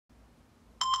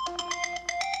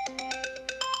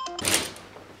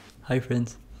Hi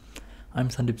friends, I'm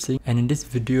Sandeep Singh, and in this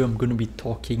video I'm going to be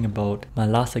talking about my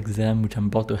last exam which I'm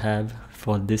about to have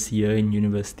for this year in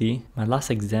university. My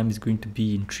last exam is going to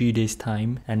be in 3 days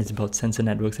time and it's about sensor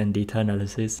networks and data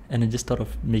analysis, and I just thought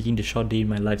of making the short day in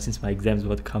my life since my exam is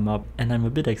about to come up, and I'm a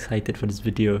bit excited for this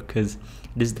video because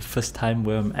this is the first time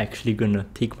where I'm actually going to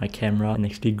take my camera and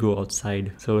actually go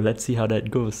outside. So let's see how that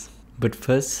goes. But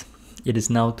first, it is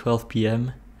now 12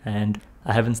 PM and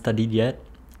I haven't studied yet,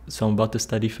 so I'm about to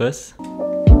study first.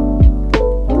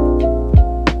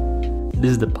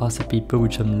 This is the past paper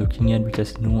which I'm looking at, which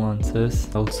has no answers.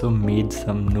 I also made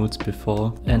some notes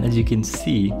before, and as you can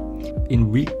see, in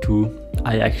week 2,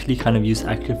 I actually kind of used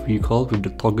active recall with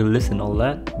the toggle list and all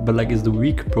that, but like as the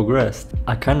week progressed,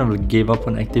 I kind of gave up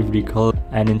on active recall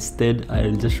and instead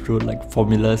I just wrote like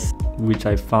formulas which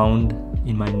I found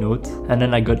in my notes, and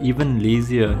then I got even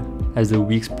lazier as the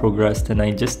weeks progressed and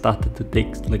I just started to take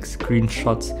like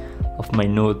screenshots of my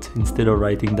notes instead of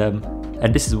writing them.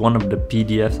 And this is one of the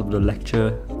PDFs of the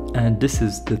lecture, and this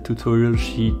is the tutorial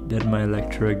sheet that my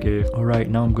lecturer gave. Alright,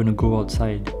 now I'm gonna go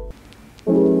outside.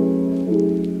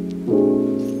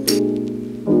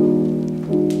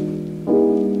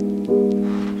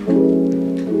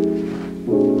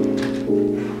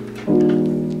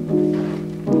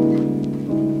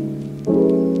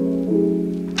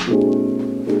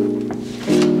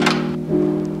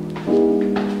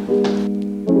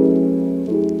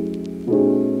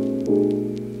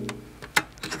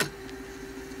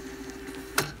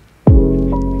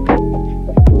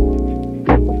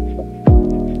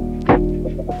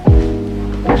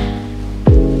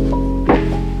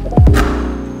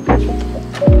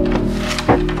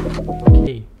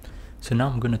 So now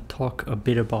I'm going to talk a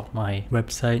bit about my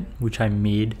website which I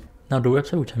made. Now the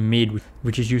website which I made,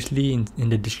 which is usually in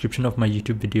the description of my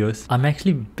YouTube videos, I'm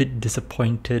actually a bit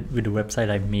disappointed with the website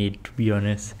I made, to be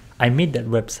honest. I made that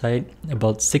website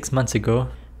about 6 months ago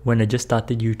when I just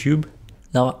started YouTube.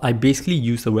 Now I basically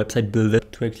used a website builder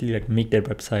to actually like make that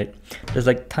website. There's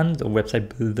like tons of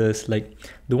website builders. Like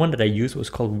the one that I used was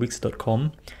called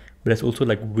Wix.com, but there's also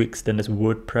like Wix, then there's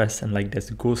WordPress, and like there's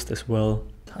Ghost as well.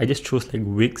 I just chose like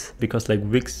Wix because like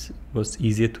Wix was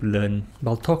easier to learn.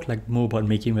 But I'll talk like more about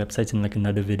making websites in like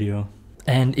another video.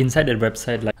 And inside that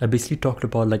website, like I basically talked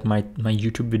about like my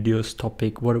YouTube videos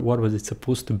topic, what was it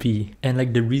supposed to be. And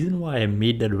like the reason why I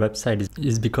made that website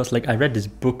is because like I read this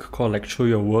book called like Show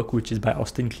Your Work, which is by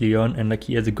Austin Kleon, and like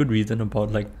he has a good reason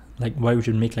about like why we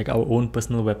should make like our own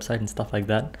personal website and stuff like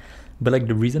that. But like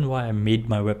the reason why I made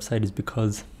my website is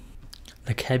because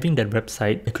like having that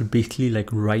website, I could basically like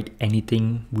write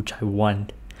anything which I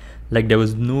want. Like there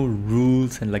was no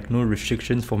rules and like no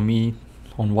restrictions for me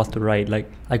on what to write.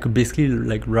 Like I could basically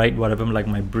like write whatever like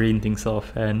my brain thinks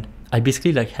of, and I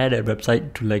basically like had a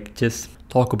website to like just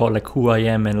talk about like who I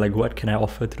am and like what can I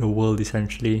offer to the world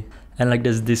essentially. And like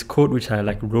there's this quote which I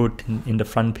like wrote in the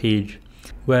front page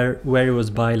where it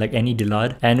was by like Annie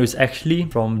Dillard, and it was actually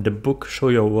from the book Show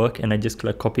Your Work, and I just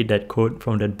like copied that quote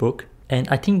from that book. And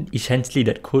I think essentially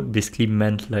that quote basically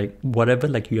meant like whatever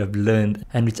like you have learned,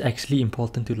 and it's actually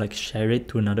important to like share it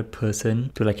to another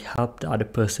person to like help the other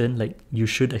person. Like you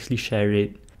should actually share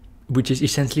it, which is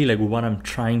essentially like what I'm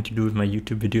trying to do with my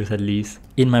YouTube videos at least.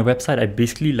 In my website, I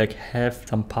basically like have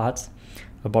some parts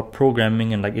about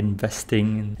programming and like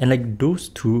investing, and like those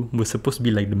two were supposed to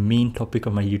be like the main topic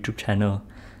of my YouTube channel.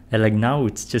 And like now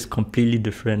it's just completely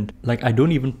different. Like I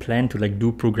don't even plan to like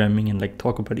do programming and like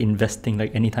talk about investing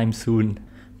like anytime soon.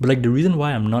 But like the reason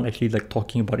why I'm not actually like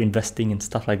talking about investing and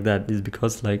stuff like that is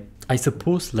because like I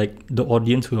suppose like the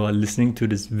audience who are listening to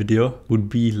this video would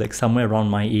be like somewhere around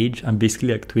my age. I'm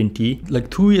basically like 20.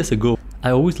 Like 2 years ago,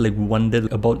 I always like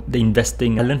wondered about the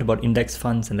investing. I learned about index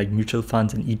funds and like mutual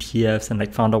funds and ETFs and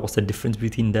like found out what's the difference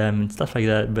between them and stuff like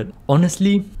that. But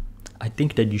honestly, I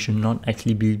think that you should not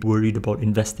actually be worried about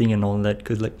investing and all that,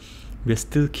 because like we're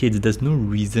still kids. There's no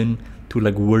reason to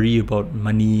like worry about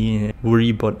money,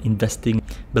 worry about investing.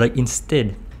 But like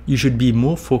instead, you should be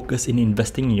more focused in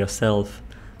investing in yourself.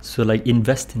 So like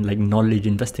invest in like knowledge,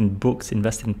 invest in books,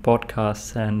 invest in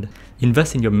podcasts, and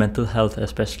invest in your mental health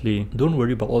especially. Don't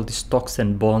worry about all these stocks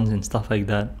and bonds and stuff like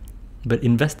that, but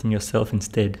invest in yourself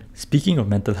instead. Speaking of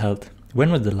mental health, when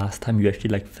was the last time you actually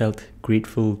like felt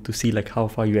grateful to see like how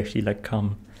far you actually like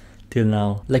come till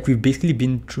now? Like we've basically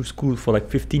been through school for like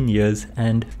 15 years,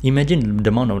 and imagine the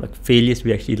amount of like failures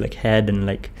we actually like had, and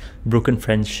like broken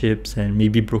friendships and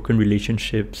maybe broken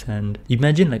relationships, and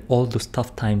imagine like all those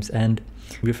tough times, and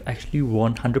we've actually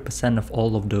won 100% of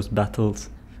all of those battles.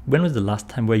 When was the last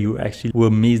time where you actually were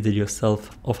amazed at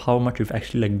yourself of how much you've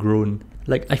actually like grown?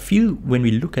 Like, I feel when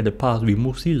we look at the past, we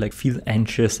mostly like feel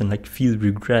anxious and like feel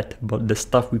regret about the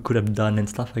stuff we could have done and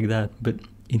stuff like that. But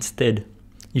instead,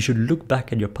 you should look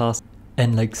back at your past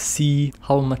and like see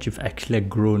how much you've actually like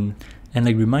grown, and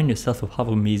like remind yourself of how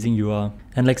amazing you are.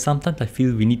 And like sometimes I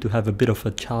feel we need to have a bit of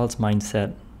a child's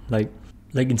mindset. Like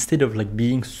instead of like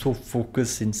being so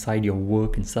focused inside your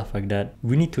work and stuff like that,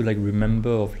 we need to like remember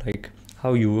of like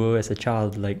how you were as a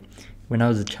child. Like when I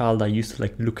was a child, I used to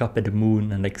like look up at the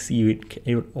moon and like see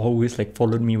it always like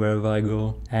followed me wherever I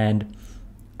go. And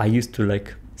I used to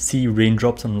like see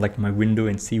raindrops on like my window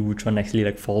and see which one actually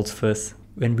like falls first.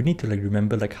 And we need to like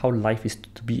remember like how life is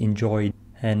to be enjoyed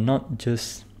and not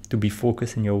just to be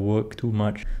focused in your work too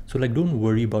much. So like don't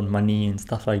worry about money and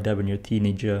stuff like that when you're a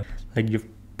teenager. Like you've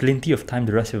plenty of time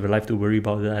the rest of your life to worry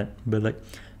about that, but like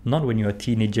not when you're a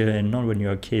teenager and not when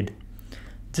you're a kid.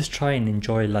 Just try and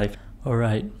enjoy life.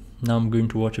 Alright, now I'm going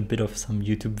to watch a bit of some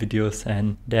YouTube videos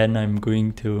and then I'm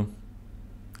going to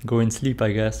go and sleep,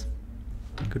 I guess.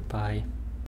 Goodbye.